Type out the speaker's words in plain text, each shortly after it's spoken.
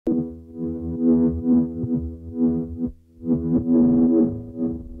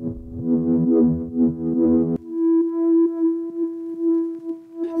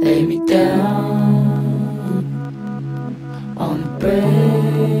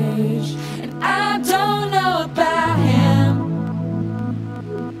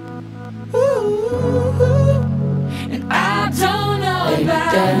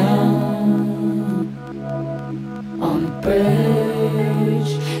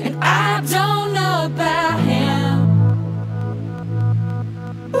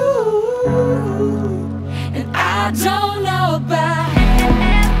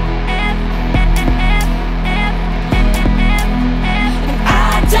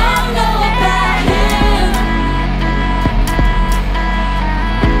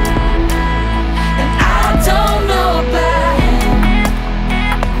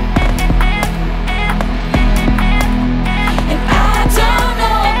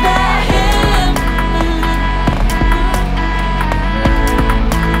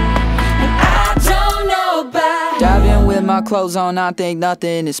my clothes on, I think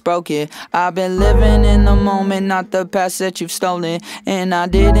nothing is broken. I've been living in the moment, not the past that you've stolen. And I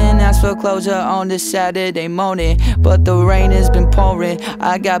didn't ask for closure on this Saturday morning, but the rain has been pouring.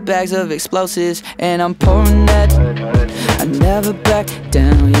 I got bags of explosives and I'm pouring that. I never back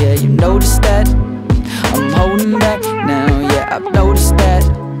down, yeah, you noticed that. I'm holding back now, yeah, I've noticed that.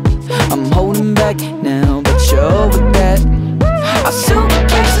 I'm holding back now, but you're over that. Our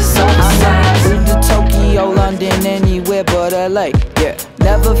suitcases on the side. Moved to Tokyo, London, anywhere but LA, yeah.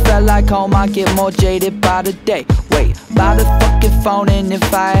 Never felt like home, I get more jaded by the day. Wait, by the fucking phone, and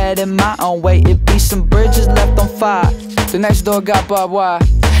if I had it my own way, it'd be some bridges left on fire. The next door got barbed wire,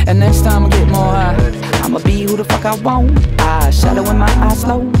 and next time I get more high, I'ma be who the fuck I want. I shadow in my eyes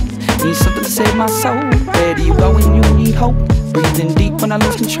slow, need something to save my soul. Where do you go when you need hope? Breathing deep when I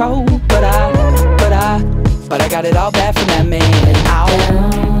lose control. But I got it all bad from that man. And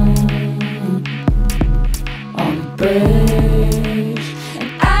down on the bridge.